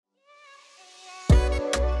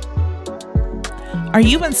Are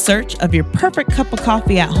you in search of your perfect cup of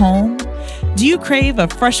coffee at home? Do you crave a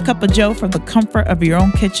fresh cup of joe from the comfort of your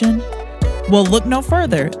own kitchen? Well, look no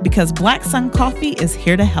further, because Black Sun Coffee is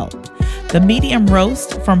here to help. The medium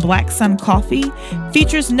roast from Black Sun Coffee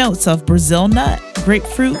features notes of Brazil nut,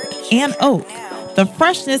 grapefruit, and oak. The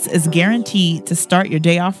freshness is guaranteed to start your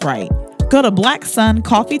day off right. Go to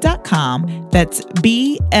blacksuncoffee.com, that's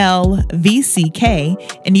BLVCK,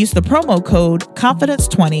 and use the promo code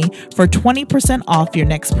CONFIDENCE20 for 20% off your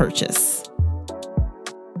next purchase.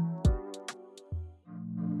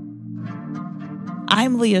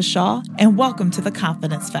 I'm Leah Shaw, and welcome to The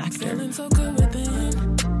Confidence Factor. Feeling so good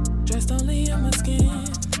within, dressed only on my skin.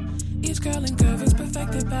 Each curl and curve is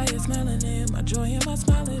perfected by its melanin. My joy and my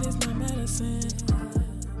smile, it is my medicine.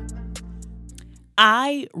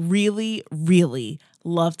 I really, really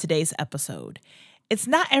love today's episode. It's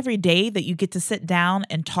not every day that you get to sit down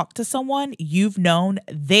and talk to someone you've known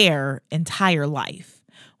their entire life.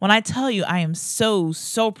 When I tell you I am so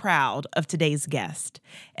proud of today's guest,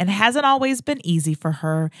 and it hasn't always been easy for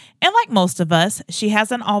her. And like most of us, she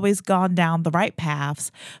hasn't always gone down the right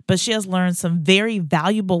paths, but she has learned some very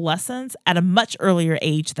valuable lessons at a much earlier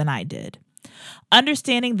age than I did.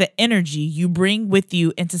 Understanding the energy you bring with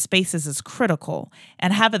you into spaces is critical,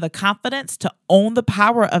 and having the confidence to own the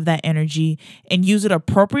power of that energy and use it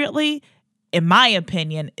appropriately, in my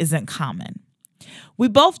opinion, isn't common. We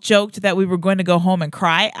both joked that we were going to go home and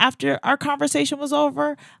cry after our conversation was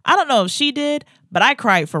over. I don't know if she did, but I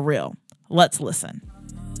cried for real. Let's listen.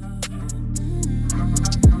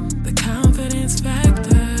 The Confidence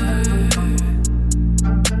Factor.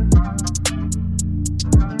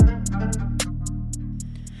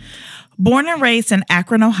 Born and raised in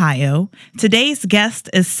Akron, Ohio, today's guest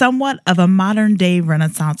is somewhat of a modern-day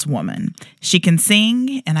Renaissance woman. She can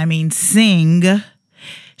sing, and I mean sing.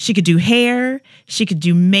 She could do hair, she could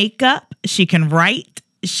do makeup, she can write,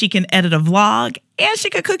 she can edit a vlog, and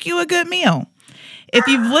she could cook you a good meal. If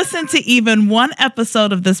you've listened to even one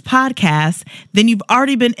episode of this podcast, then you've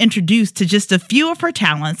already been introduced to just a few of her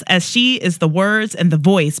talents, as she is the words and the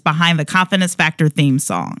voice behind the Confidence Factor theme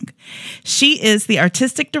song. She is the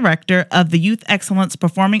artistic director of the Youth Excellence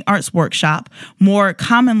Performing Arts Workshop, more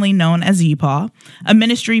commonly known as YPAW, a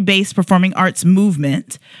ministry-based performing arts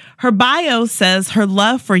movement. Her bio says her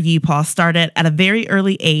love for YPAW started at a very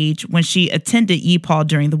early age when she attended YPAW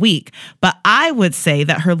during the week, but I would say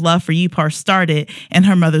that her love for YPAW started in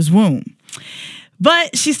her mother's womb.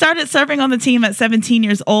 But she started serving on the team at 17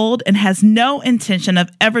 years old and has no intention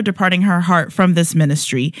of ever departing her heart from this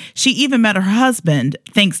ministry. She even met her husband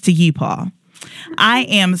thanks to YPAW. I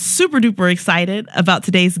am super duper excited about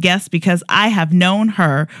today's guest because I have known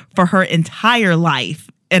her for her entire life.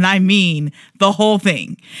 And I mean the whole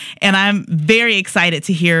thing. And I'm very excited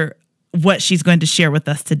to hear what she's going to share with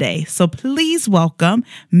us today. So please welcome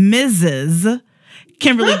Mrs.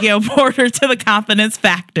 Kimberly Gayle Porter to the Confidence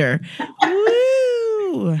Factor.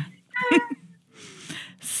 Woo!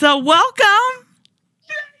 So welcome.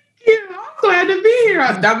 Yeah, I'm glad to be here.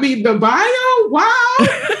 I mean, the bio, wow.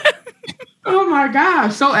 Oh my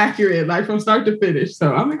gosh, so accurate, like from start to finish.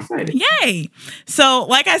 So I'm excited. Yay. So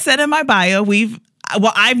like I said in my bio,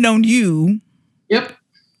 I've known you. Yep.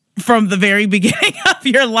 From the very beginning of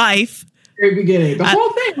your life. Very beginning. The whole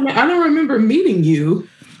thing. I don't remember meeting you.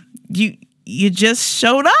 You just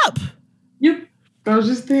showed up. Yep. I was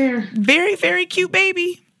just there. Very, very cute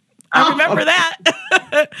baby. I remember that.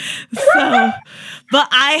 But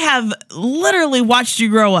I have literally watched you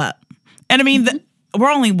grow up. And I mean, we're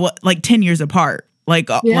only 10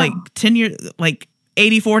 yelike 10 years, like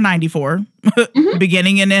 84, 94,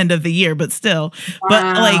 beginning and end of the year, but still.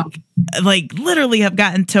 Wow. But like literally have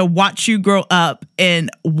gotten to watch you grow up and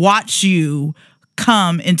watch you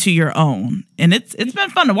come into your own. And it's been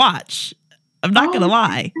fun to watch. I'm not going to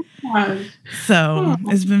lie. So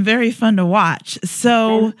it's been very fun to watch.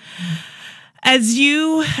 So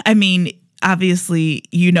obviously,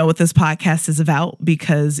 you know what this podcast is about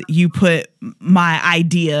because you put my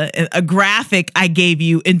idea, a graphic I gave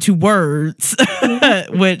you, into words,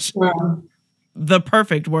 which the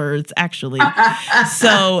perfect words, actually.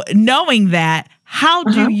 So knowing that, how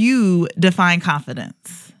do you define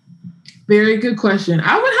confidence? Very good question.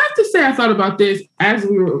 I would have to say I thought about this as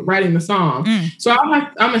we were writing the song. So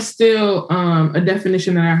I'm a steal a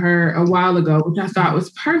definition that I heard a while ago, which I thought was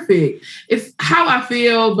perfect. It's how I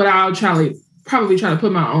feel, but I'll probably try to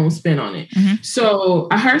put my own spin on it. So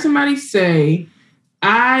I heard somebody say,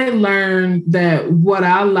 I learned that what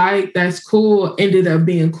I like that's cool ended up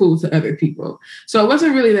being cool to other people. So it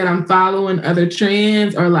wasn't really that I'm following other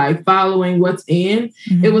trends or like following what's in.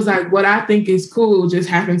 It was like what I think is cool just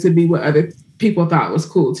happened to be what other people thought was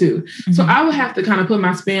cool too. Mm-hmm. So I would have to kind of put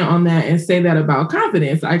my spin on that and say that about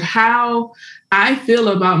confidence, like how I feel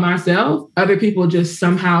about myself, other people just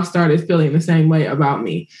somehow started feeling the same way about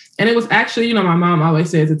me. And it was actually, my mom always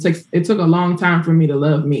says it took a long time for me to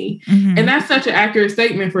love me. Mm-hmm. And that's such an accurate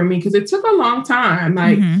statement for me because it took a long time.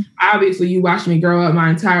 Like, obviously you watched me grow up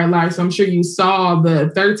my entire life. So I'm sure you saw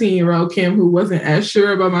the 13-year-old Kim who wasn't as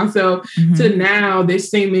sure about myself to now this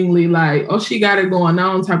seemingly like, oh, she got it going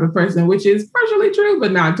on type of person, which is partially true,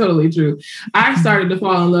 but not totally true. I started to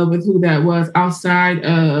fall in love with who that was outside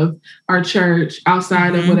of our church,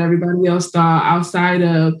 outside of what everybody else thought, outside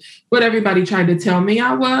of what everybody tried to tell me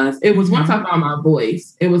I was. It was once I found my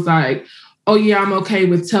voice, it was like, oh yeah, I'm okay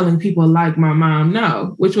with telling people like my mom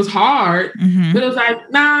no, which was hard, but it was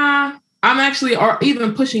like, nah, I'm actually, or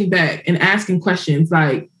even pushing back and asking questions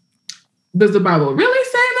like, does the Bible really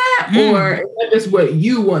say that? Or is that just what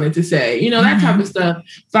you wanted to say? That type of stuff.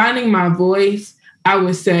 Finding my voice, I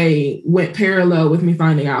would say, went parallel with me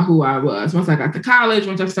finding out who I was. Once I got to college,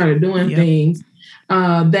 once I started doing things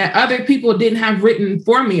that other people didn't have written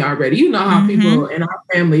for me already. You know how people in our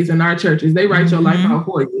families and our churches, they write your life out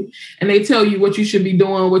for you. And they tell you what you should be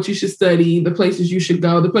doing, what you should study, the places you should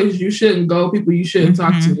go, the places you shouldn't go, people you shouldn't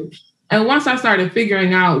talk to. And once I started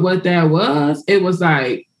figuring out what that was, it was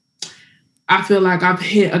like, I feel like I've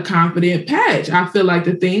hit a confident patch. I feel like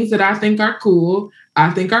the things that I think are cool,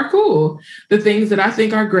 I think are cool. The things that I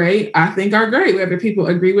think are great, I think are great, whether people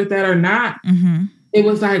agree with that or not. It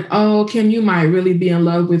was like, oh, Kim, you might really be in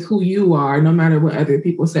love with who you are, no matter what other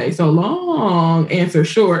people say. So long answer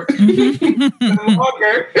short.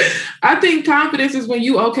 I think confidence is when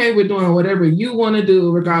you okay with doing whatever you want to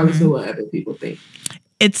do, regardless of what other people think.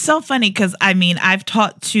 It's so funny because, I've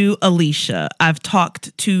talked to Alicia. I've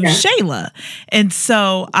talked to Shayla. And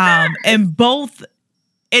so, and both,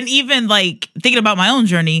 and even like thinking about my own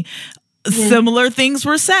journey, similar things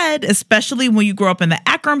were said, especially when you grow up in the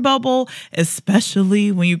Akron bubble,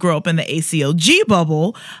 especially when you grow up in the ACOG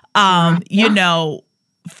bubble,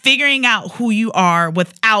 figuring out who you are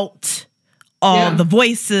without all the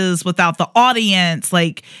voices, without the audience,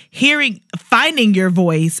 like finding your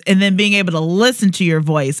voice and then being able to listen to your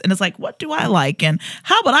voice. And it's like, what do I like? And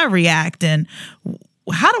how would I react? And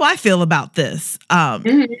how do I feel about this?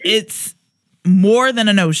 It's more than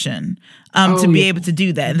a notion to be able to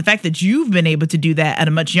do that. And the fact that you've been able to do that at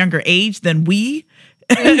a much younger age than we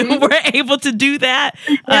were able to do that,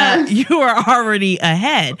 you are already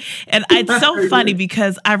ahead. And it's so funny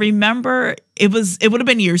because I remember it would have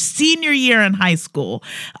been your senior year in high school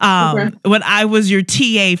when I was your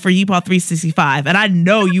TA for UPaw 365. And I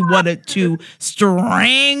know you wanted to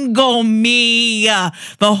strangle me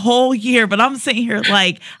the whole year, but I'm sitting here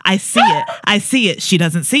like, I see it. She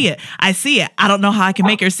doesn't see it. I see it. I don't know how I can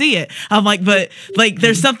make her see it. I'm like, but like,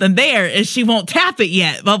 there's something there and she won't tap it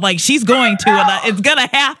yet. But like, she's going to, and it's going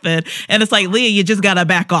to happen. And it's like, Leah, you just got to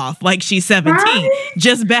back off. Like, she's 17.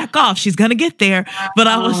 Just back off. She's going to get there. But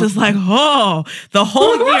I was just like, the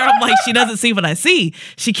whole year, I'm like, she doesn't see what I see.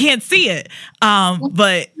 She can't see it.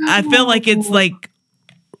 But I feel like it's like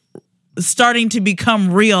starting to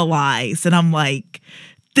become realized. And I'm like,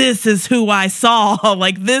 this is who I saw.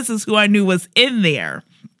 Like, this is who I knew was in there.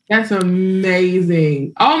 That's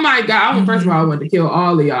amazing. Oh my God. First of all, I wanted to kill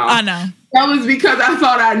all of y'all. I know. That was because I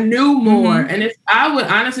thought I knew more. And I would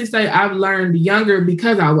honestly say I've learned younger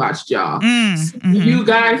because I watched y'all. You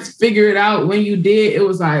guys figure it out when you did. It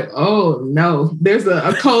was like, oh no, there's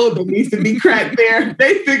a code that needs to be cracked there.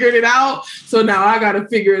 They figured it out. So now I got to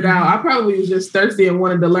figure it out. I probably was just thirsty and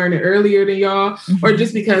wanted to learn it earlier than y'all, or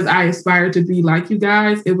just because I aspired to be like you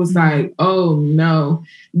guys. It was like, oh no,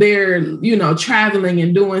 they're, traveling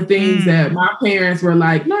and doing things that my parents were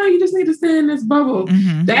like, no, you just need to stay in this bubble.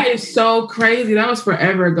 That is so crazy. That was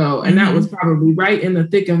forever ago. And that was probably right in the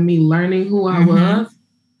thick of me learning who I was.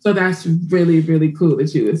 So that's really, really cool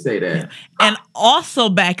that you would say that. Yeah. And also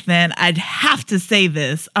back then, I'd have to say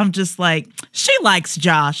this. I'm just like, she likes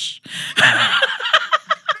Josh.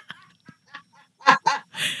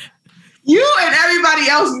 You and everybody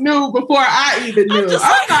else knew before I even knew.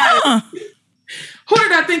 Who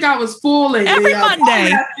did I think I was fooling? Every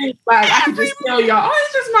Monday. I could just tell y'all, oh,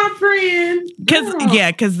 he's just my friend.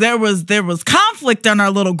 Because there was conflict in our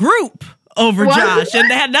little group over Josh, and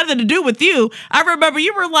it had nothing to do with you. I remember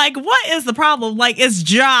you were like, what is the problem? Like, it's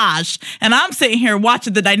Josh. And I'm sitting here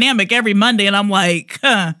watching the dynamic every Monday, and I'm like,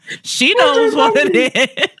 she knows what it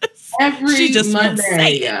is. She just Monday. Won't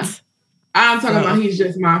say it. I'm talking about he's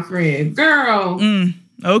just my friend. Girl.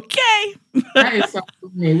 Okay. That is so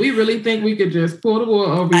funny. We really think we could just pull the wool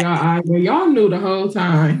over your eyes, but y'all knew the whole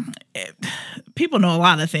time. People know a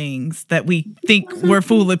lot of things that we think we're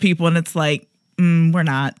fooling people, and it's like, We're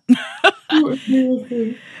not.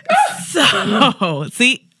 So,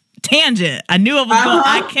 see, tangent. I knew I was going.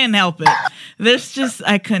 I can't help it.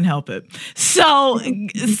 I couldn't help it. So,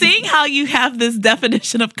 seeing how you have this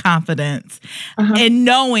definition of confidence and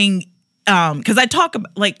knowing, because I talk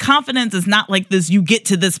about like confidence is not like this. You get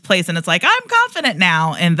to this place and it's like I'm confident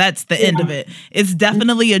now, and that's the end of it. It's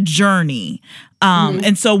definitely a journey.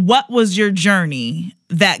 And so, what was your journey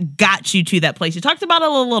that got you to that place? You talked about it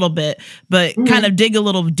a little bit, but kind of dig a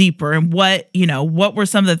little deeper. And what were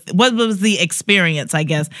some of what was the experience, I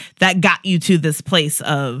guess, that got you to this place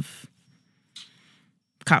of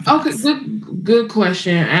confidence? Okay, good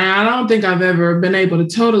question. And I don't think I've ever been able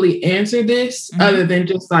to totally answer this other than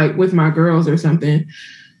just like with my girls or something.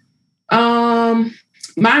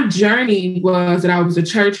 My journey was that I was a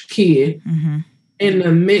church kid in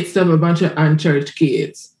the midst of a bunch of unchurched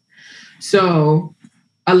kids. So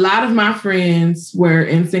a lot of my friends were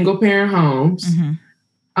in single parent homes.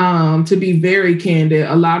 To be very candid,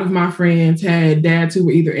 a lot of my friends had dads who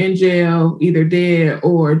were either in jail, either dead,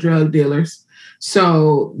 or drug dealers.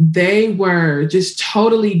 So they were just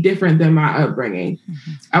totally different than my upbringing.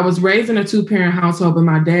 I was raised in a 2-parent household, but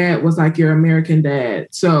my dad was like your American dad.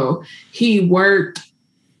 So he worked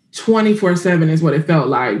 24/7 is what it felt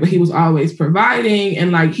like, but he was always providing,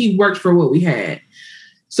 and like he worked for what we had.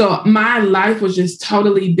 So my life was just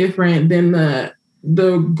totally different than the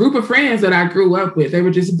group of friends that I grew up with. They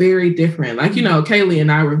were just very different. Like, Kaylee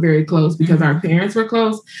and I were very close because our parents were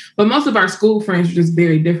close, but most of our school friends were just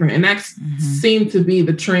very different. And that seemed to be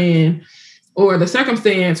the trend or the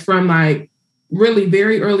circumstance from like really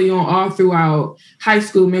very early on, all throughout high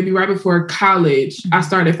school, maybe right before college. I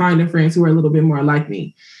started finding friends who were a little bit more like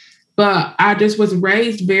me. But I just was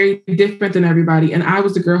raised very different than everybody. And I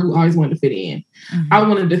was the girl who always wanted to fit in. I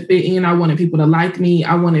wanted to fit in. I wanted people to like me.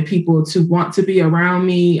 I wanted people to want to be around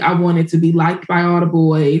me. I wanted to be liked by all the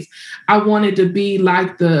boys. I wanted to be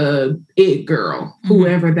like the it girl,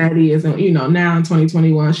 whoever that is. And, now in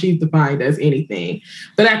 2021, she's defined as anything.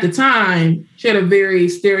 But at the time, she had a very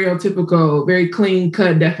stereotypical, very clean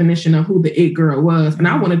cut definition of who the it girl was. And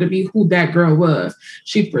I wanted to be who that girl was.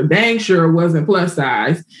 She for dang sure wasn't plus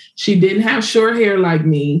size. She didn't have short hair like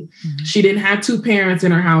me. She didn't have 2 parents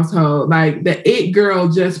in her household. Like the it girl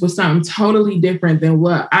just was something totally different than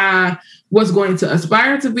what I was going to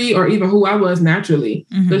aspire to be or even who I was naturally.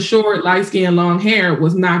 The short, light skin, long hair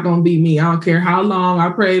was not going to be me. I don't care how long I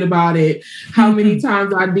prayed about it, how many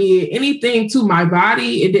times I did anything to my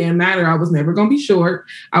body. It didn't matter. I was never going to be short.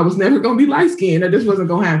 I was never going to be light skinned. That just wasn't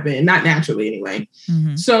going to happen. Not naturally anyway.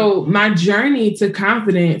 So my journey to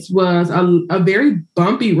confidence was a very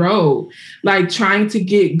bumpy road, like trying to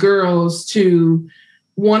get girls to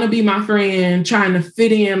want to be my friend, trying to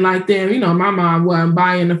fit in like them. My mom wasn't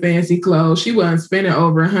buying the fancy clothes. She wasn't spending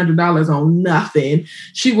over $100 on nothing.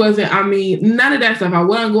 She wasn't, none of that stuff. I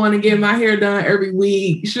wasn't going to get my hair done every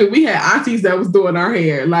week. We had aunties that was doing our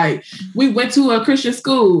hair. Like we went to a Christian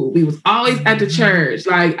school. We was always at the church.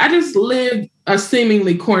 Like I just lived a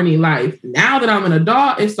seemingly corny life. Now that I'm an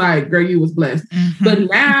adult, it's like, girl, you was blessed. But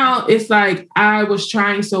now it's like, I was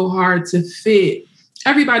trying so hard to fit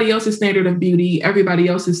everybody else's standard of beauty, everybody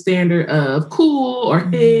else's standard of cool or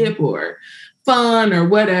hip or fun or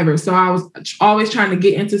whatever. So I was always trying to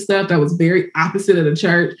get into stuff that was very opposite of the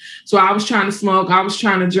church. So I was trying to smoke. I was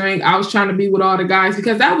trying to drink. I was trying to be with all the guys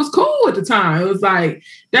because that was cool at the time. It was like,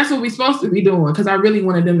 that's what we're supposed to be doing because I really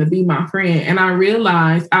wanted them to be my friend. And I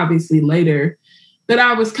realized, obviously, later that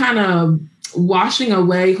I was kind of washing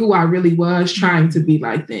away who I really was trying to be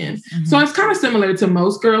like them. So it's kind of similar to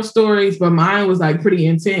most girl stories, but mine was like pretty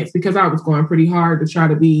intense because I was going pretty hard to try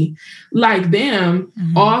to be like them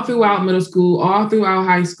all throughout middle school, all throughout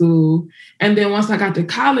high school. And then once I got to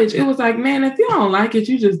college, it was like, man, if you don't like it,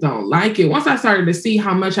 you just don't like it. Once I started to see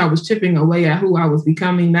how much I was chipping away at who I was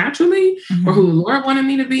becoming naturally or who the Lord wanted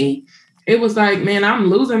me to be, it was like, man,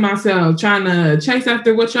 I'm losing myself trying to chase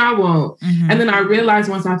after what y'all want. And then I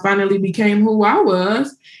realized once I finally became who I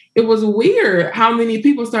was, it was weird how many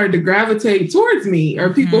people started to gravitate towards me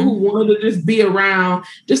or people who wanted to just be around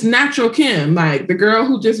just natural Kim, like the girl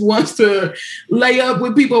who just wants to lay up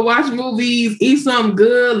with people, watch movies, eat something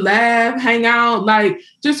good, laugh, hang out, like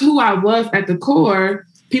just who I was at the core,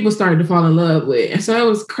 people started to fall in love with. And so it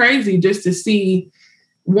was crazy just to see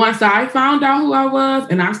once I found out who I was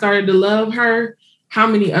and I started to love her, how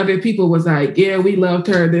many other people was like, yeah, we loved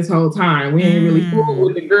her this whole time. We ain't really fooled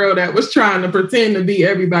with the girl that was trying to pretend to be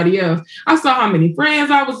everybody else. I saw how many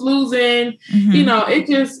friends I was losing.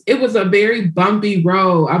 It was a very bumpy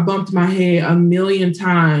road. I bumped my head a million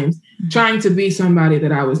times trying to be somebody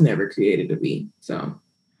that I was never created to be. So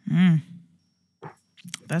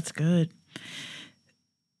that's good.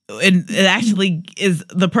 and it actually is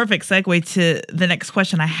the perfect segue to the next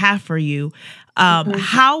question I have for you.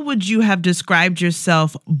 How would you have described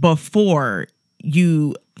yourself before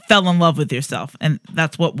you fell in love with yourself? And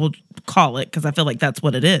that's what we'll call it, because I feel like that's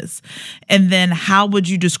what it is. And then how would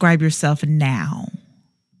you describe yourself now?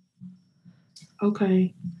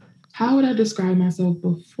 Okay. How would I describe myself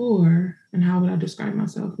before, and how would I describe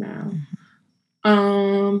myself now?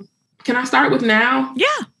 Can I start with now? Yeah.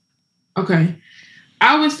 Okay.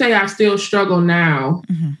 I would say I still struggle now,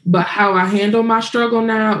 but how I handle my struggle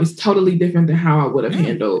now is totally different than how I would have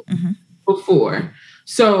handled before.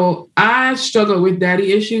 So I struggled with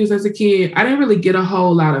daddy issues as a kid. I didn't really get a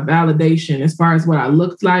whole lot of validation as far as what I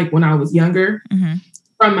looked like when I was younger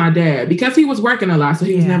from my dad, because he was working a lot. So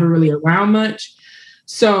he was never really around much.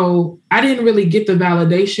 So I didn't really get the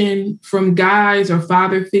validation from guys or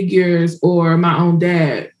father figures or my own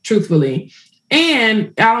dad, truthfully.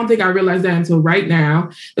 And I don't think I realized that until right now,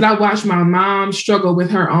 that I watched my mom struggle with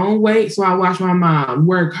her own weight. So I watched my mom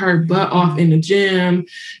work her butt off in the gym,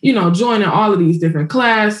 you know, joining all of these different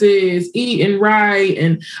classes, eating right.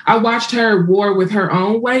 And I watched her war with her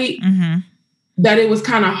own weight, that it was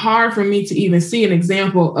kind of hard for me to even see an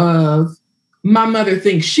example of my mother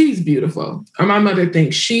thinks she's beautiful, or my mother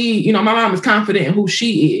thinks she, you know, my mom is confident in who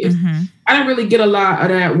she is. I didn't really get a lot of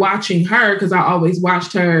that watching her, because I always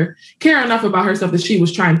watched her care enough about herself that she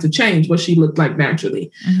was trying to change what she looked like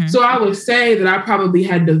naturally. So I would say that I probably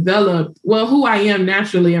had developed, well, who I am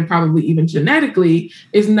naturally and probably even genetically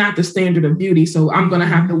is not the standard of beauty. So I'm going to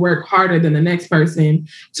have to work harder than the next person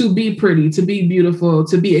to be pretty, to be beautiful,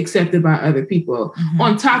 to be accepted by other people.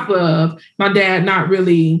 On top of my dad not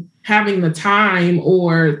really having the time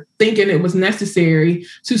or thinking it was necessary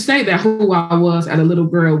to say that who I was as a little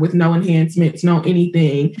girl with no enhancements, no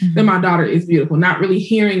anything, that my daughter is beautiful. Not really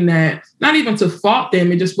hearing that, not even to fault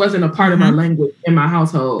them. It just wasn't a part of our language in my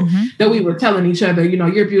household that we were telling each other, you know,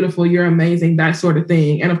 you're beautiful, you're amazing, that sort of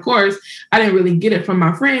thing. And of course, I didn't really get it from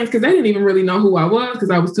my friends, because they didn't even really know who I was,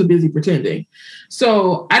 because I was too busy pretending.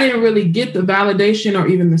 So I didn't really get the validation or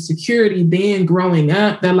even the security then growing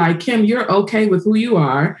up that, like, Kim, you're okay with who you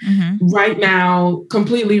are right now,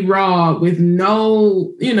 completely raw with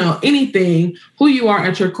no, you know, anything. Who you are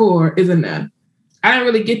at your core is enough. I didn't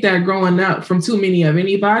really get that growing up from too many of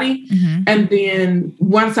anybody. And then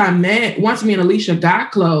once me and Alicia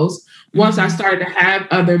got close, once I started to have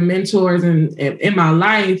other mentors in my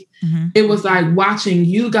life, it was like watching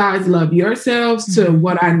you guys love yourselves to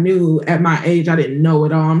what I knew at my age. I didn't know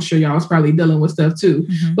it all. I'm sure y'all was probably dealing with stuff too.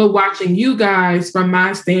 But watching you guys from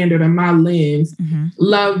my standard and my lens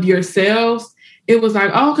love yourselves, it was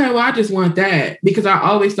like, oh, okay, well, I just want that, because I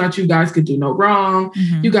always thought you guys could do no wrong.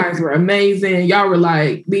 You guys were amazing. Y'all were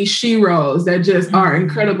like these sheroes that just are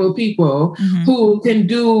incredible people who can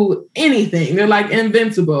do anything. They're like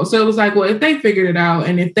invincible. So it was like, well, if they figured it out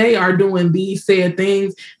and if they are doing these said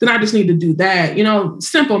things, then I just need to do that, you know,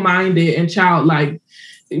 simple-minded and childlike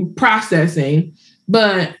processing.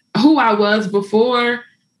 But who I was before,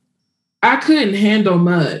 I couldn't handle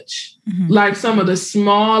much. Like some of the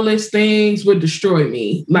smallest things would destroy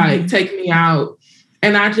me, like take me out.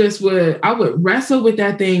 And I would wrestle with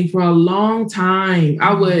that thing for a long time.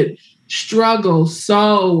 I would struggle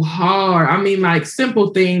so hard. I mean, like simple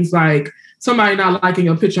things like somebody not liking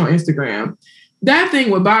your picture on Instagram. That thing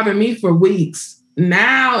would bother me for weeks.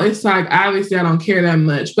 Now it's like, obviously I don't care that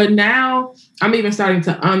much, but now I'm even starting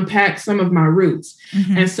to unpack some of my roots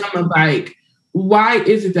and some of like, why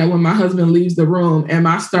is it that when my husband leaves the room, am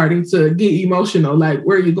I starting to get emotional? Like,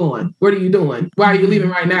 where are you going? What are you doing? Why are you leaving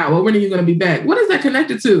right now? Well, when are you going to be back? What is that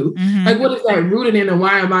connected to? Like, what is that rooted in? And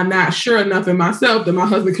why am I not sure enough in myself that my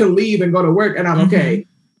husband can leave and go to work and I'm okay?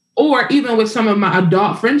 Or even with some of my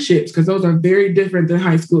adult friendships, because those are very different than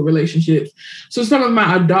high school relationships. So some of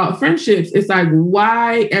my adult friendships, it's like,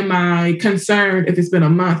 why am I concerned if it's been a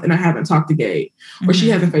month and I haven't talked to Gabe? Or she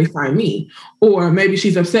hasn't FaceTimed me? Or maybe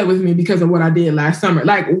she's upset with me because of what I did last summer.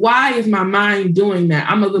 Like, why is my mind doing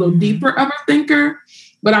that? I'm a little deeper of a thinker,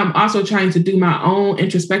 but I'm also trying to do my own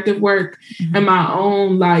introspective work and my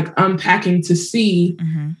own like unpacking to see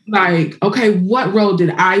like, okay, what role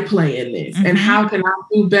did I play in this? And how can I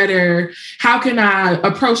do better? How can I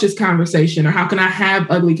approach this conversation? Or how can I have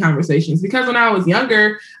ugly conversations? Because when I was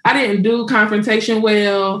younger, I didn't do confrontation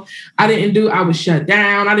well. I was shut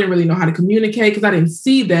down. I didn't really know how to communicate because I didn't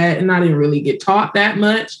see that. And I didn't really get taught that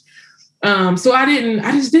much. So I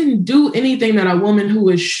just didn't do anything that a woman who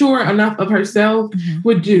is sure enough of herself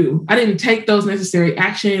would do. I didn't take those necessary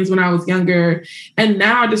actions when I was younger. And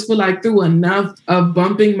now I just feel like through enough of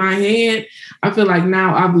bumping my head, I feel like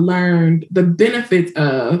now I've learned the benefits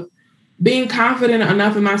of being confident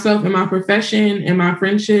enough in myself, in my profession, in my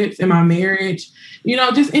friendships, in my marriage,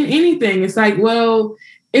 just in anything. It's like, well,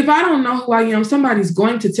 if I don't know who I am, somebody's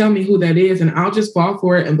going to tell me who that is, and I'll just fall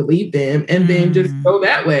for it and believe them and then just go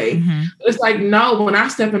that way. Mm-hmm. It's like, no, when I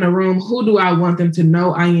step in a room, who do I want them to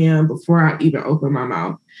know I am before I even open my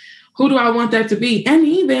mouth? Who do I want that to be? And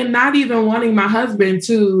even not even wanting my husband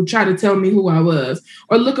to try to tell me who I was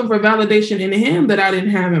or looking for validation in him that I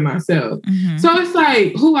didn't have in myself. Mm-hmm. So it's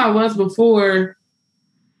like who I was before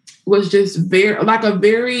was just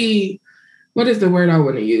very, what is the word I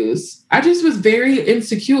want to use? I just was very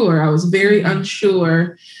insecure. I was very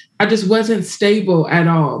unsure. I just wasn't stable at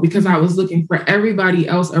all because I was looking for everybody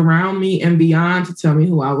else around me and beyond to tell me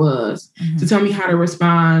who I was, to tell me how to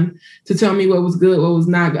respond, to tell me what was good, what was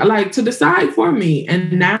not good, like to decide for me.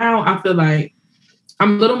 And now I feel like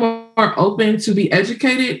I'm a little more open to be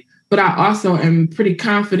educated, but I also am pretty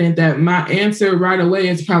confident that my answer right away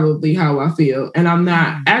is probably how I feel. And I'm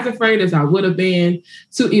not as afraid as I would have been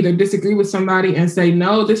to either disagree with somebody and say,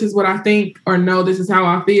 no, this is what I think, or no, this is how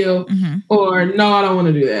I feel, or no, I don't want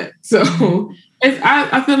to do that. So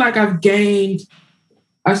I feel like I've gained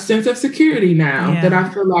a sense of security now that I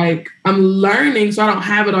feel like I'm learning. So I don't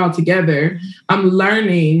have it all together. I'm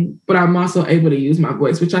learning, but I'm also able to use my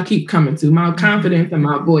voice, which I keep coming to. My confidence and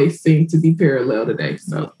my voice seem to be parallel today.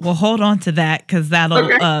 So we'll hold on to that because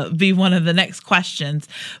that'll be one of the next questions.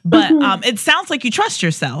 But it sounds like you trust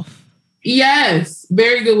yourself. Yes.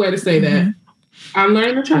 Very good way to say that. I'm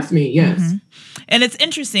learning to trust me. Yes. And it's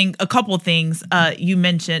interesting, a couple of things you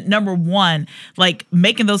mentioned. Number one, like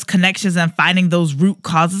making those connections and finding those root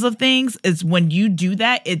causes of things is when you do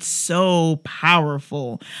that, it's so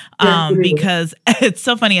powerful. Because it's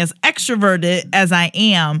so funny, as extroverted as I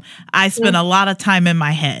am, I spend a lot of time in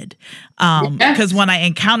my head. Because when I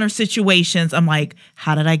encounter situations, I'm like,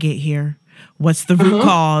 how did I get here? What's the root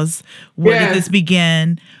cause? Where did this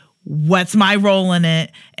begin? What's my role in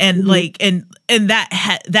it? And like, and that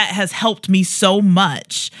has helped me so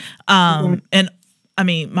much. And I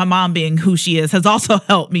mean, my mom being who she is has also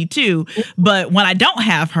helped me too. But when I don't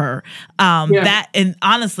have her, that, and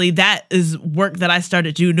honestly, that is work that I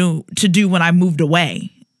started to do when I moved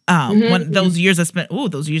away. When those years I spent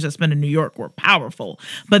in New York were powerful,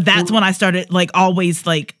 but that's when I started like always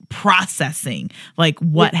like processing like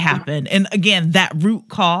what happened. And again, that root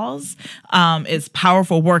cause is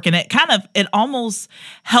powerful work. And it almost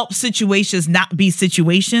helps situations not be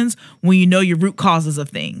situations when you know your root causes of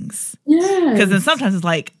things. Yeah. Because then sometimes it's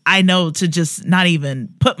like, I know to just not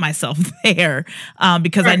even put myself there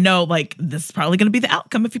because I know like this is probably going to be the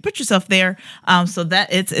outcome if you put yourself there. So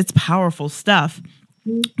that it's powerful stuff.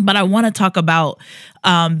 But I want to talk about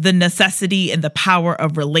the necessity and the power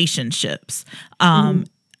of relationships.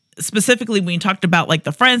 Specifically, when you talked about like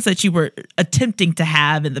the friends that you were attempting to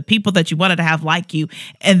have and the people that you wanted to have like you.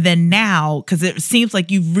 And then now, because it seems like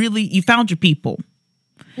you found your people.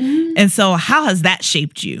 And so how has that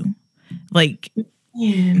shaped you? Like,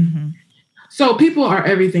 So people are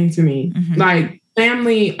everything to me. Like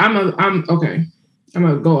family, I'm okay. I'm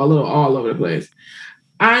going to go a little all over the place.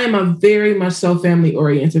 I am a very much so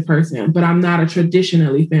family-oriented person, but I'm not a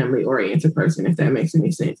traditionally family-oriented person, if that makes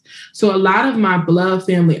any sense. So a lot of my blood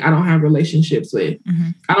family, I don't have relationships with.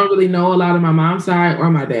 I don't really know a lot of my mom's side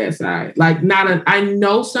or my dad's side. Like I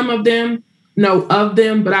know some of them, know of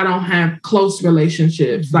them, but I don't have close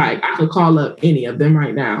relationships. Like I could call up any of them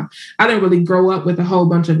right now. I didn't really grow up with a whole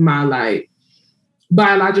bunch of my like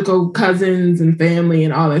biological cousins and family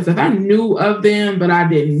and all that stuff. I knew of them, but I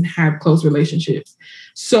didn't have close relationships.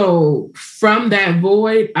 So from that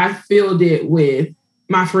void, I filled it with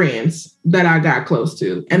my friends that I got close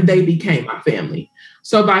to, and they became my family.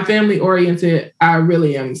 So by family oriented, I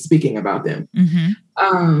really am speaking about them.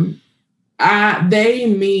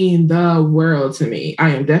 They mean the world to me. I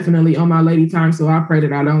am definitely on my lady time, so I pray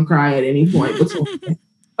that I don't cry at any point between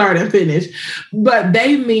start and finish. But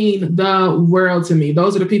they mean the world to me.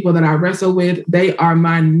 Those are the people that I wrestle with. They are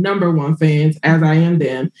my number one fans, as I am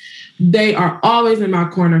them. They are always in my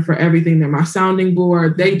corner for everything. They're my sounding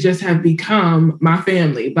board. They just have become my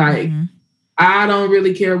family. Like, I don't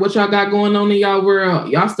really care what y'all got going on in y'all world.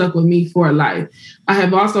 Y'all stuck with me for life. I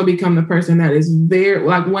have also become the person that is very,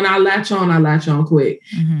 like, when I latch on quick.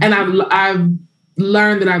 And I've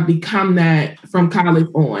learned that I've become that from college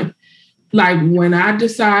on. Like, when I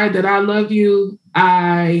decide that I love you,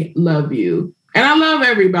 I love you. And I love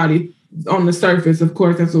everybody on the surface. Of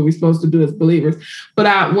course, that's what we're supposed to do as believers.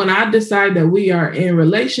 But when I decide that we are in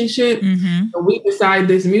relationship, and we decide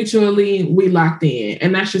this mutually, we locked in.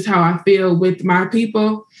 And that's just how I feel with my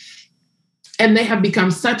people. And they have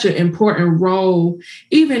become such an important role,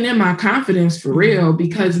 even in my confidence for real,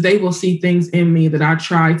 because they will see things in me that I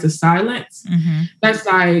try to silence. Mm-hmm. That's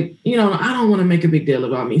like, I don't want to make a big deal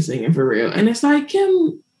about me singing for real. And it's like,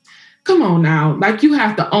 Kim, come on now. Like, you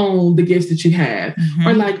have to own the gifts that you have. Mm-hmm.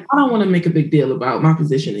 Or like, I don't want to make a big deal about my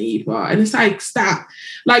position in EPA. And it's like, stop.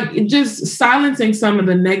 Like, just silencing some of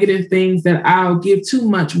the negative things that I'll give too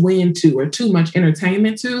much wind to or too much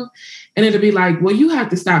entertainment to. And it'll be like, well, you have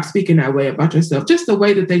to stop speaking that way about yourself, just the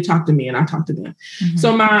way that they talk to me and I talk to them. Mm-hmm.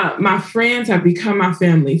 So my friends have become my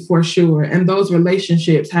family for sure. And those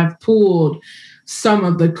relationships have pulled some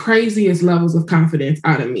of the craziest levels of confidence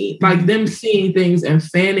out of me, like them seeing things and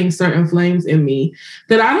fanning certain flames in me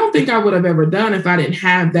that I don't think I would have ever done if I didn't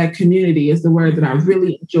have that community, is the word that I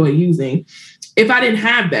really enjoy using. If I didn't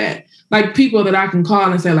have that, like people that I can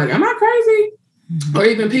call and say like, am I crazy? Mm-hmm. Or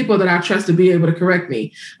even people that I trust to be able to correct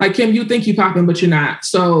me. Like, Kim, you think you popping, but you're not.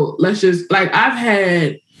 So let's just, like, I've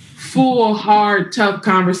had full, hard, tough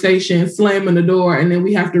conversations, slamming the door, and then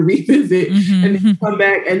we have to revisit, and then come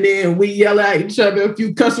back, and then we yell at each other, a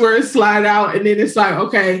few cuss words slide out, and then it's like,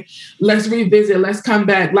 okay, let's revisit, let's come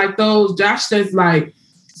back. Like those, Josh says, like,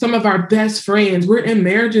 some of our best friends, we're in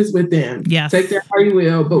marriages with them. Yes. Take that how you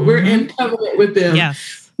will, but we're in covenant with them.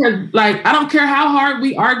 Yes. Like, I don't care how hard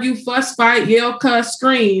we argue, fuss, fight, yell, cuss,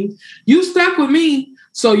 scream. You stuck with me.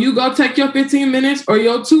 So you go take your 15 minutes or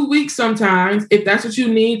your 2 weeks sometimes, if that's what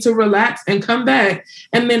you need to relax and come back.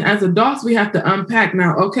 And then as adults, we have to unpack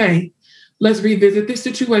now. Okay, let's revisit this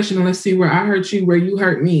situation and let's see where I hurt you, where you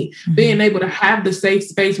hurt me. Mm-hmm. Being able to have the safe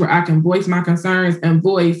space where I can voice my concerns and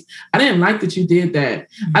voice, I didn't like that you did that.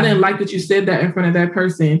 Mm-hmm. I didn't like that you said that in front of that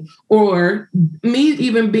person. Or me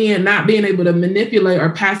even not being able to manipulate or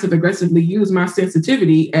passive aggressively use my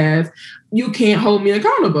sensitivity as, you can't hold me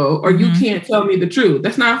accountable or you can't tell me the truth.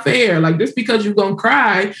 That's not fair. Like, just because you're going to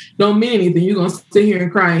cry don't mean anything. You're going to sit here and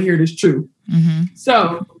cry and hear this truth. Mm-hmm.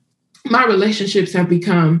 So my relationships have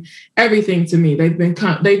become everything to me. They've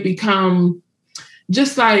become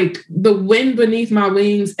just like the wind beneath my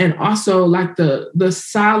wings, and also like the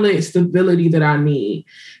solid stability that I need,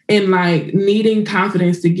 and like needing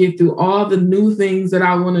confidence to get through all the new things that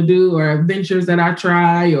I want to do or adventures that I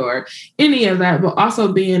try or any of that, but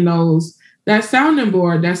also being that sounding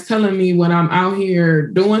board that's telling me when I'm out here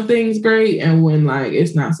doing things great and when like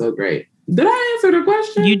it's not so great. Did I answer the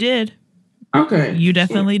question? You did. Okay. You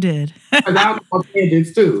definitely did. I was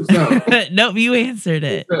tangents too. So nope, you answered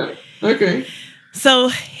it. Okay. So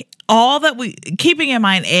keeping in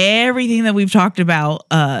mind everything that we've talked about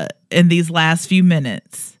in these last few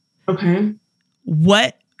minutes. Okay.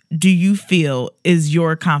 What do you feel is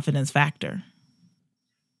your confidence factor?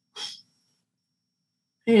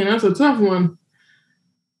 Man, that's a tough one.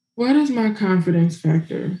 What is my confidence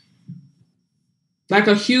factor? Like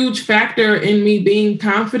a huge factor in me being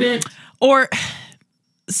confident? Or,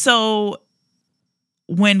 so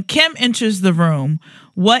when Kim enters the room,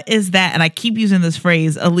 what is that? And I keep using this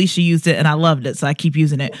phrase. Alicia used it and I loved it, so I keep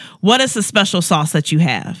using it. What is the special sauce that you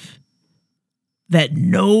have that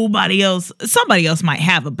somebody else might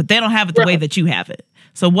have it, but they don't have it the way that you have it?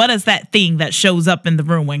 So what is that thing that shows up in the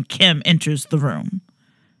room when Kim enters the room?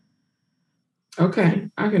 Okay,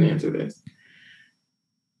 I can answer this.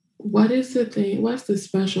 What is the thing? What's the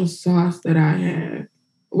special sauce that I have?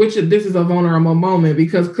 Which this is a vulnerable moment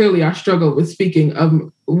because clearly I struggle with speaking of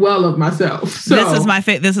myself. So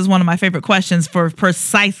This is one of my favorite questions for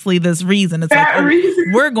precisely this reason. It's like,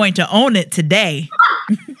 we're going to own it today.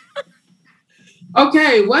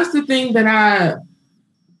 Okay, what's the thing that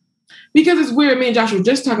because it's weird. Me and Josh were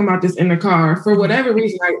just talking about this in the car. For whatever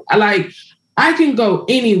reason, I can go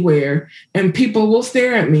anywhere and people will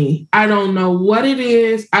stare at me. I don't know what it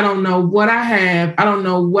is. I don't know what I have. I don't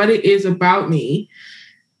know what it is about me.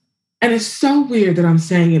 And it's so weird that I'm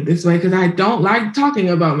saying it this way because I don't like talking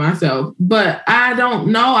about myself, but I don't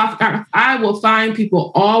know. I will find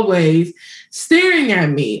people always staring at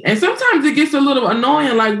me. And sometimes it gets a little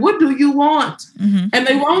annoying. Like, what do you want? Mm-hmm. And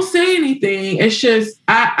they won't say anything. It's just,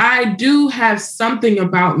 I do have something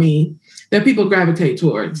about me that people gravitate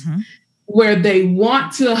towards. Mm-hmm. Where they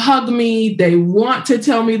want to hug me, they want to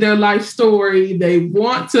tell me their life story, they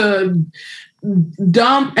want to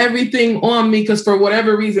dump everything on me because for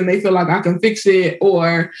whatever reason they feel like I can fix it,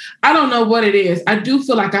 or I don't know what it is. I do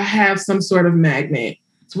feel like I have some sort of magnet.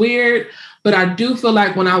 It's weird, but I do feel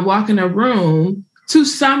like when I walk in a room, to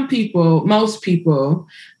some people, most people,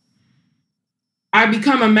 I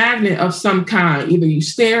become a magnet of some kind. Either you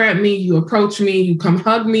stare at me, you approach me, you come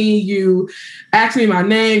hug me, you ask me my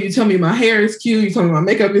name, you tell me my hair is cute, you tell me my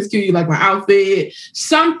makeup is cute, you like my outfit,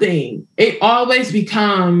 something. It always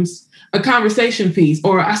becomes a conversation piece,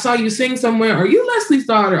 or I saw you sing somewhere, or you Leslie's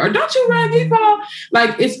daughter, or don't you run people?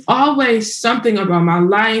 Like, it's always something about my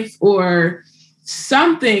life or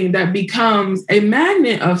something that becomes a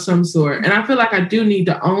magnet of some sort. And I feel like I do need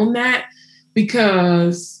to own that,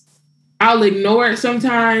 because I'll ignore it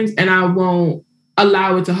sometimes and I won't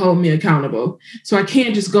allow it to hold me accountable. So I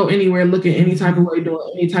can't just go anywhere looking any type of way,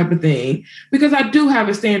 doing any type of thing, because I do have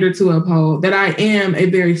a standard to uphold, that I am a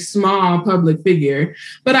very small public figure,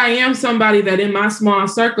 but I am somebody that in my small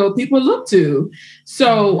circle people look to.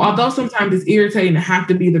 So although sometimes it's irritating to have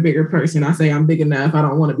to be the bigger person, I say I'm big enough, I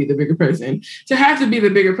don't want to be the bigger person. To have to be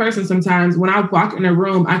the bigger person, sometimes when I walk in a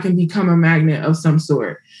room, I can become a magnet of some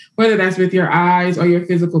sort, whether that's with your eyes or your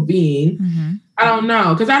physical being. I don't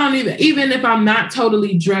know, because I don't even if I'm not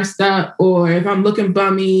totally dressed up, or if I'm looking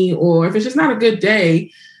bummy, or if it's just not a good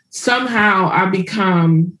day, somehow I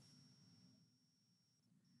become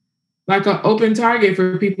like an open target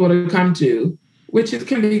for people to come to, which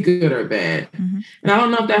can be good or bad. And I don't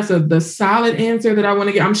know if that's the solid answer that I want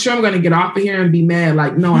to get. I'm sure I'm going to get off of here and be mad,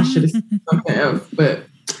 like, no, I should have said something else, but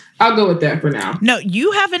I'll go with that for now. No,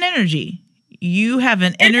 you have an energy. You have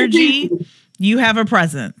an energy. You have a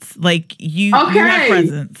presence. Like you have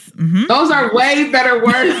presence. Those are way better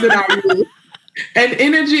words than I use. An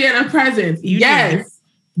energy and a presence. Yes.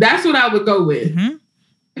 That's what I would go with.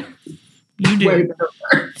 You do. Way better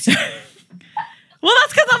words. Well,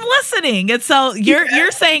 that's because I'm listening. And so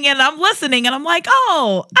you're saying it, and I'm listening, and I'm like,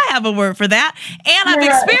 oh, I have a word for that. And I've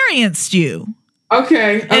experienced you.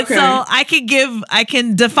 Okay. And so I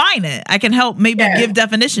can define it. I can help maybe give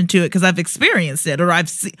definition to it, because I've experienced it, or I've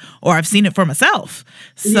seen it for myself.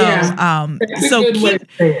 So,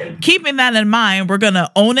 keeping that in mind, we're going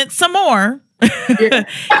to own it some more.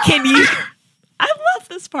 Can you, I love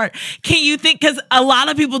this part. Can you think, because a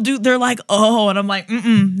lot of people do, they're like, oh, and I'm like,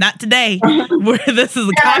 not today. This is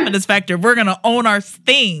a confidence factor. We're going to own our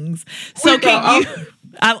things. So can you,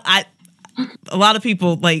 a lot of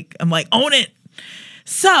people I'm like, own it.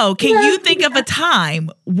 So can you think of a time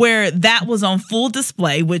where that was on full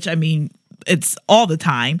display, which, I mean, it's all the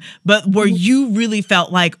time, but where you really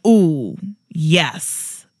felt like, ooh,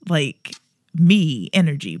 yes, like me,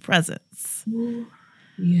 energy, presence.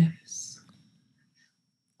 Yes.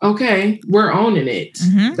 Okay, we're owning it.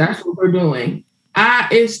 That's what we're doing.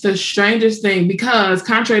 It's the strangest thing, because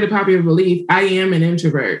contrary to popular belief, I am an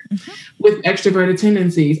introvert with extroverted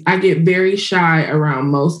tendencies. I get very shy around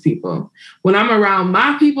most people. When I'm around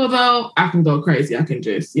my people, though, I can go crazy. I can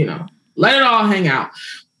just, let it all hang out.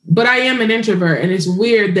 But I am an introvert, and it's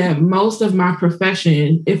weird that most of my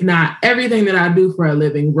profession, if not everything that I do for a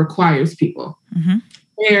living, requires people.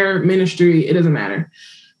 Hair, ministry, it doesn't matter.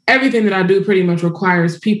 Everything that I do pretty much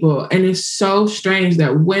requires people. And it's so strange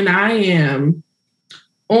that when I am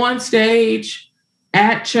on stage,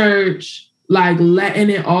 at church, like letting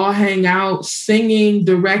it all hang out, singing,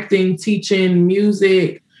 directing, teaching,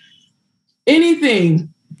 music,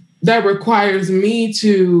 anything that requires me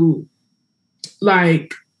to,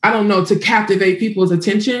 to captivate people's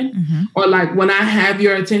attention, or like when I have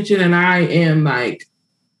your attention and I am like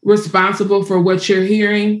responsible for what you're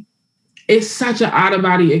hearing, it's such an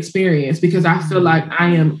out-of-body experience, because I feel like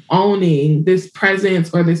I am owning this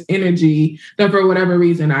presence or this energy that for whatever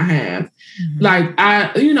reason I have. Like,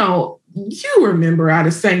 you remember I'd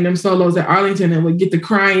have sang them solos at Arlington and would get to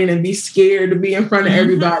crying and be scared to be in front of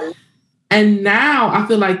everybody. And now I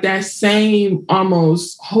feel like that same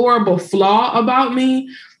almost horrible flaw about me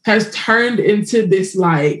has turned into this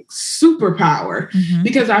like superpower,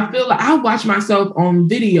 because I feel like I watch myself on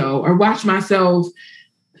video or watch myself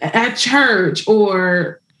at church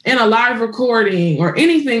or in a live recording or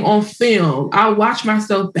anything on film. I'll watch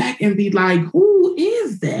myself back and be like, who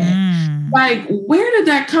is that? Like, where did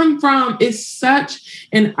that come from? It's such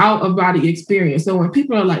an out of body experience. So when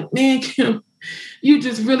people are like, man, Kim, you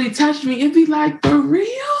just really touched me, it'd be like, for real?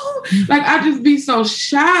 Like, I just be so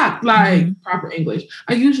shocked, like proper English.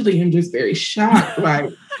 I usually am just very shocked.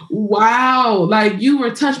 Like, wow, like you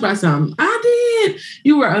were touched by something. I did.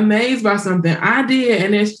 You were amazed by something. I did.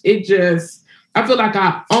 And it just, I feel like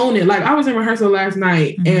I own it. Like, I was in rehearsal last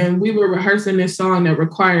night and we were rehearsing this song that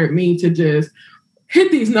required me to just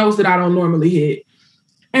hit these notes that I don't normally hit.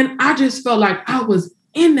 And I just felt like I was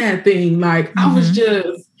in that thing. Like, I was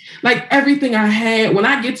just like everything I had. When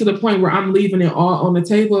I get to the point where I'm leaving it all on the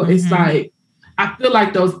table, it's like, I feel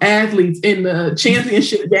like those athletes in the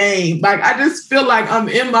championship game. Like, I just feel like I'm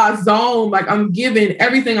in my zone. Like, I'm giving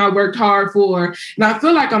everything I worked hard for. And I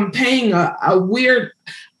feel like I'm paying a weird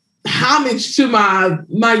homage to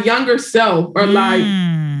my younger self, or like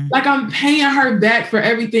Like I'm paying her back for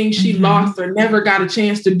everything she lost or never got a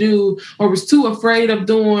chance to do or was too afraid of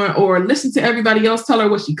doing or listen to everybody else tell her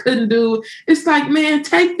what she couldn't do. It's like, man,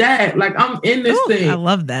 take that. Like I'm in this thing. I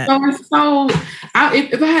love that. So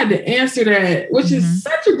it's if I had to answer that, which is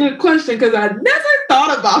such a good question because I never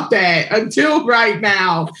thought about that until right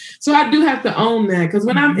now. So I do have to own that because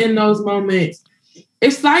when I'm in those moments,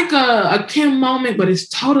 it's like a Kim moment, but it's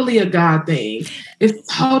totally a God thing.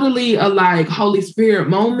 It's totally a like Holy Spirit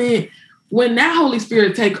moment. When that Holy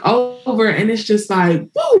Spirit take over and it's just like,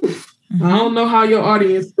 woof. I don't know how your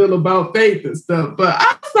audience feel about faith and stuff, but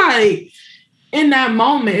I was like, in that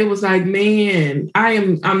moment, it was like, man, I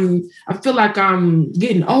feel like I'm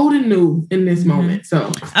getting old and new in this moment.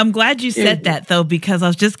 So I'm glad you said that though, because I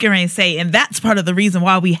was just going to say, and that's part of the reason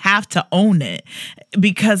why we have to own it,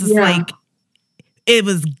 because it's like, it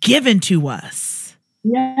was given to us.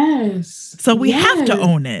 Yes. So we have to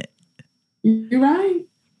own it. You're right.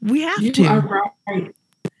 We have you to. Are right.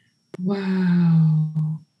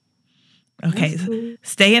 Wow. Okay. Cool.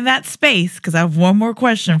 Stay in that space because I have one more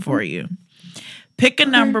question for you. Pick a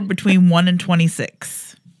number between 1 and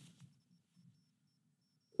 26.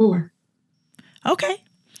 4. Okay.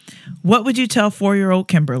 What would you tell 4-year-old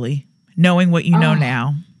Kimberly, knowing what you know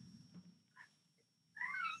now?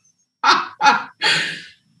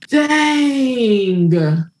 Dang.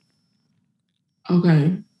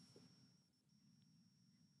 Okay.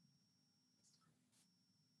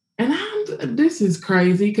 And this is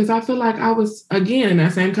crazy because I feel like I was, again, in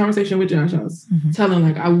that same conversation with Josh, I was telling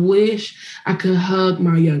like, I wish I could hug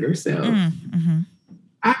my younger self.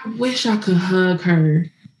 I wish I could hug her.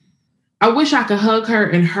 I wish I could hug her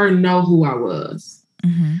and her know who I was.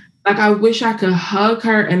 Like, I wish I could hug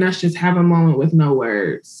her and us just have a moment with no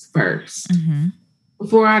words first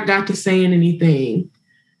before I got to saying anything.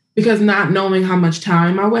 Because not knowing how much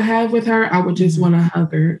time I would have with her, I would just want to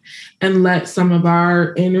hug her and let some of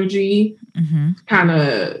our energy kind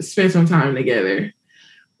of spend some time together.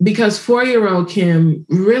 Because 4-year-old Kim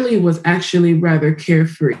really was actually rather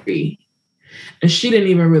carefree. And she didn't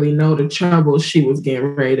even really know the trouble she was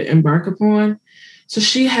getting ready to embark upon. So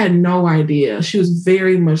she had no idea. She was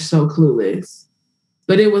very much so clueless.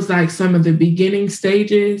 But it was like some of the beginning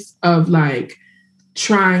stages of like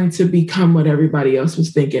trying to become what everybody else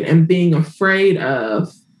was thinking and being afraid of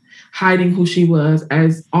hiding who she was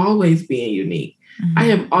as always being unique. I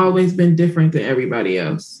have always been different than everybody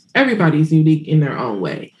else. Everybody's unique in their own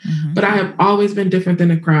way. But I have always been different than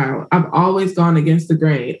the crowd. I've always gone against the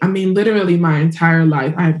grain. I mean, literally my entire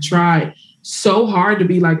life, I've tried so hard to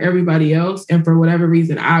be like everybody else. And for whatever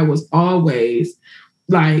reason, I was always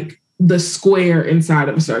like the square inside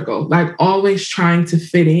of a circle, like always trying to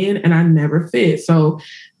fit in, and I never fit. So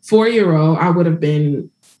 4-year-old, I would have been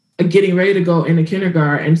getting ready to go into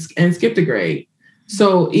kindergarten and skip the grade.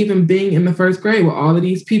 So even being in the first grade with all of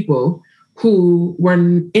these people who were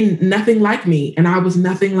in nothing like me and I was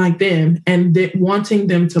nothing like them, and wanting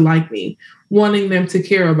them to like me, wanting them to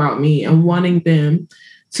care about me, and wanting them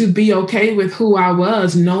to be okay with who I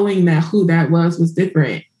was, knowing that who that was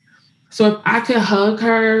different. So if I could hug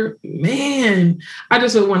her, man, I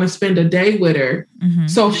just would want to spend a day with her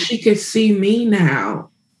so she could see me now.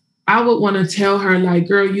 I would want to tell her, like,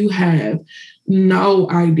 girl, you have no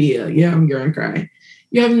idea. Yeah, I'm going to cry.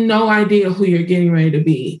 You have no idea who you're getting ready to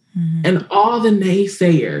be. And all the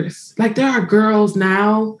naysayers, like there are girls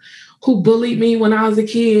now who bullied me when I was a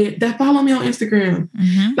kid that follow me on Instagram.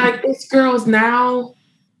 Like it's girls now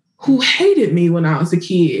who hated me when I was a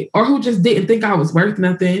kid or who just didn't think I was worth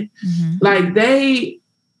nothing. Like they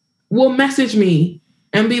will message me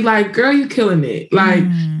and be like, girl, you killing it. Like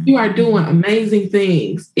you are doing amazing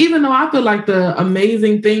things. Even though I feel like the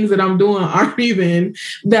amazing things that I'm doing aren't even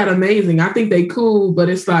that amazing. I think they cool, but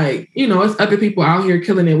it's like, you know, it's other people out here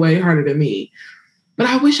killing it way harder than me. But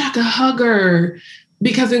I wish I could hug her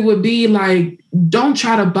because it would be like, don't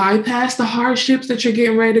try to bypass the hardships that you're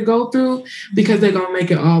getting ready to go through because they're going to make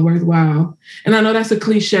it all worthwhile. And I know that's a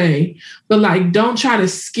cliche, but like, don't try to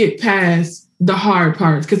skip past the hard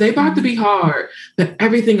parts because they're about to be hard, but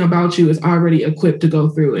everything about you is already equipped to go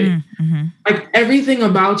through it. Like everything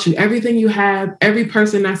about you, everything you have, every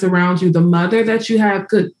person that's around you, the mother that you have,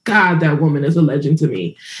 good God, that woman is a legend to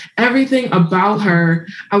me. Everything about her,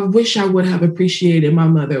 I wish I would have appreciated my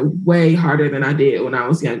mother way harder than I did when I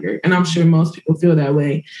was younger. And I'm sure most people feel that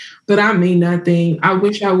way, but I mean nothing. I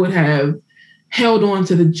wish I would have held on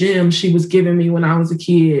to the gem she was giving me when I was a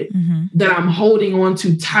kid that I'm holding on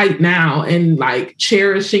to tight now and like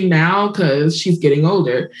cherishing now because she's getting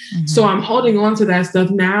older. So I'm holding on to that stuff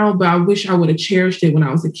now, but I wish I would have cherished it when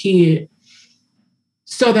I was a kid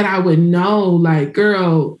so that I would know like,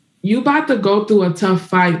 girl, you about to go through a tough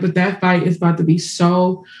fight, but that fight is about to be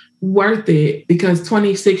so worth it because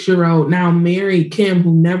 26-year-old now married Kim,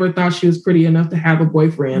 who never thought she was pretty enough to have a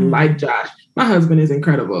boyfriend like Josh. My husband is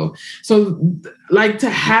incredible. So like to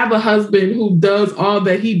have a husband who does all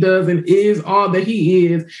that he does and is all that he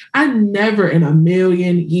is, I never in a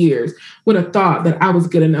million years would have thought that I was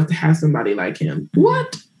good enough to have somebody like him.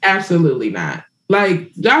 What? Absolutely not.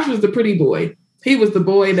 Like Josh was the pretty boy. He was the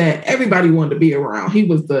boy that everybody wanted to be around. He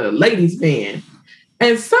was the ladies' man.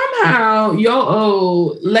 And somehow your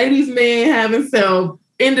old ladies' man having self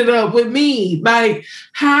ended up with me. Like,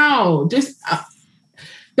 how? Just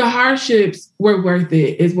the hardships were worth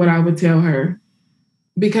it, is what I would tell her.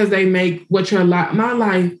 Because they make what your life, my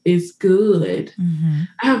life is good. Mm-hmm.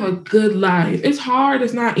 I have a good life. It's hard.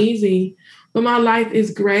 It's not easy. But my life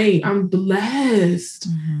is great. I'm blessed.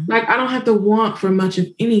 Mm-hmm. Like, I don't have to want for much of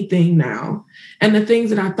anything now. And the things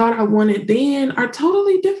that I thought I wanted then are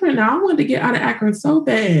totally different now. I wanted to get out of Akron so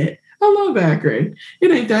bad. I love Akron.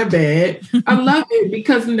 It ain't that bad. I love it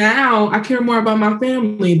because now I care more about my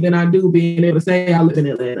family than I do being able to say I live in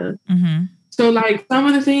Atlanta. Mm-hmm. So, like, some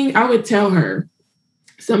of the things I would tell her,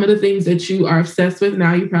 some of the things that you are obsessed with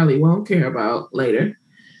now, you probably won't care about later.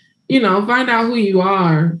 You know, find out who you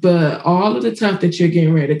are, but all of the stuff that you're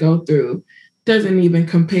getting ready to go through doesn't even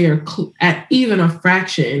compare at even a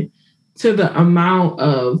fraction to the amount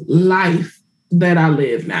of life that I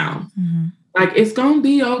live now. Mm-hmm. Like, it's going to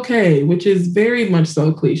be okay, which is very much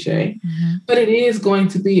so cliche, but it is going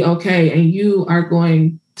to be okay. And you are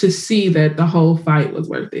going to see that the whole fight was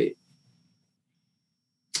worth it.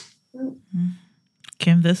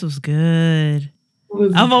 Kim, this was good.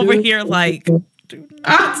 I'm over here like... Do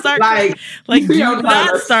not start crying.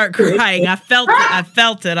 I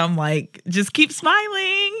felt it. I'm like, just keep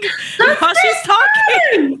smiling while she's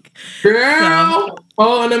talking. Girl,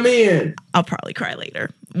 on them in. I'll probably cry later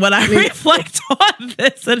when I reflect on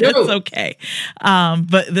this, and it's okay.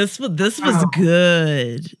 But this was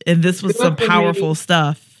good, and this was some powerful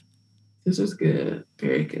stuff. This was good,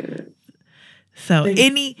 very good. So,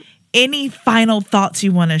 any final thoughts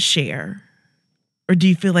you want to share, or do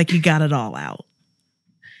you feel like you got it all out?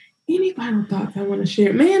 Any final thoughts I want to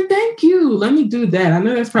share? Man, thank you. Let me do that. I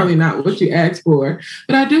know that's probably not what you asked for,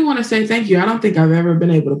 but I do want to say thank you. I don't think I've ever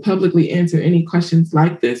been able to publicly answer any questions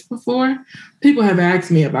like this before. People have asked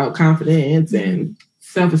me about confidence and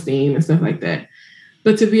self-esteem and stuff like that.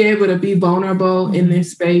 But to be able to be vulnerable in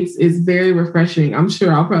this space is very refreshing. I'm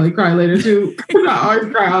sure I'll probably cry later too, because I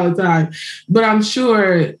always cry all the time. But I'm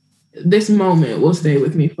sure this moment will stay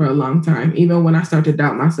with me for a long time, even when I start to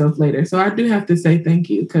doubt myself later. So I do have to say thank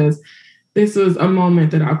you, because this was a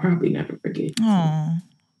moment that I'll probably never forget. Oh,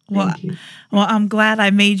 well, I'm glad I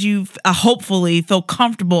made you hopefully feel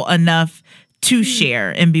comfortable enough to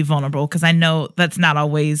share and be vulnerable, because I know that's not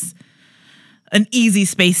always an easy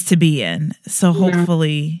space to be in. So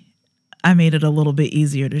hopefully I made it a little bit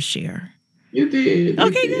easier to share. You did.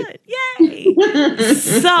 Okay, good. Yay.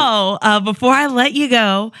 So before I let you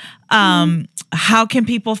go, how can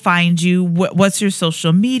people find you? What's your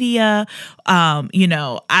social media? I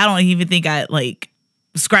don't even think I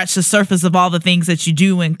scratched the surface of all the things that you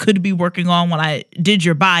do and could be working on when I did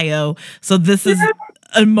your bio. So this is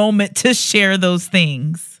a moment to share those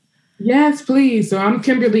things. Yes, please. So I'm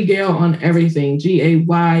Kimberly Gayle on everything.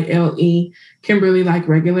 Gayle. Kimberly, like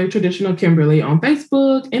regular traditional Kimberly, on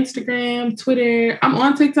Facebook, Instagram, Twitter. I'm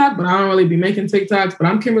on TikTok, but I don't really be making TikToks, but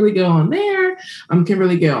I'm Kimberly Gayle on there. I'm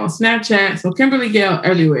Kimberly Gayle on Snapchat. So Kimberly Gayle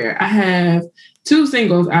everywhere. I have 2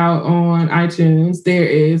 singles out on iTunes. There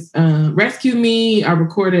is Rescue Me. I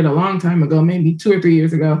recorded a long time ago, maybe 2 or 3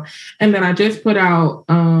 years ago. And then I just put out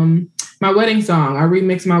my wedding song. I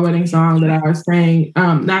remixed my wedding song that I was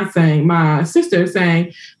my sister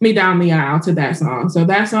sang Me Down the Aisle to that song. So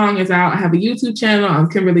that song is out. I have a YouTube channel. I'm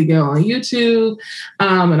Kimberly Gayle on YouTube.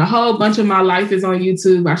 And a whole bunch of my life is on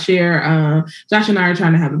YouTube. I share, Josh and I are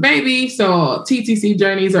trying to have a baby. So TTC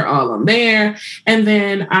journeys are all on there. And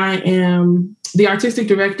then I am the artistic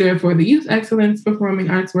director for the Youth Excellence Performing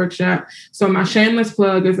Arts Workshop. So my shameless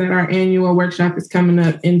plug is that our annual workshop is coming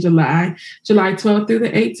up in July 12th through the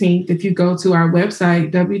 18th. If you go to our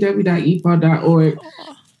website, www.epaw.org,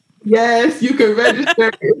 yes, you can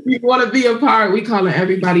register if you want to be a part. We calling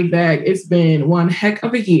everybody back. It's been one heck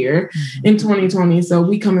of a year in 2020. So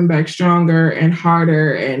we coming back stronger and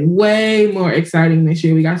harder and way more exciting this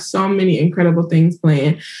year. We got so many incredible things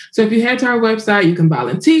planned. So if you head to our website, you can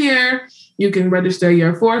volunteer. You can register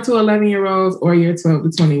your 4 to 11-year-olds or your 12 to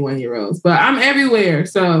 21-year-olds. But I'm everywhere.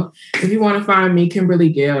 So if you want to find me, Kimberly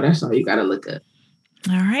Gayle, that's all you got to look up.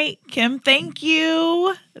 All right, Kim, thank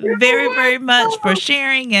you very much for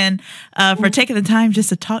sharing and for taking the time just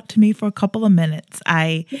to talk to me for a couple of minutes.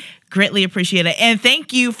 I greatly appreciate it. And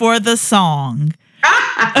thank you for the song.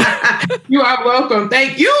 You are welcome.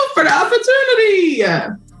 Thank you for the opportunity.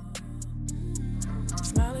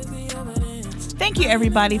 Thank you,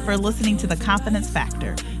 everybody, for listening to The Confidence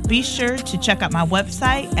Factor. Be sure to check out my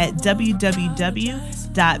website at www.beshawesome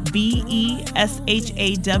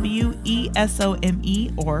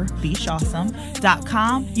or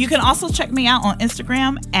bshawesome.com. You can also check me out on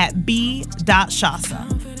Instagram at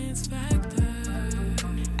b.shawesome.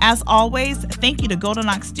 As always, thank you to Golden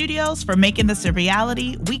Ox Studios for making this a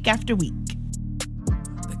reality week after week.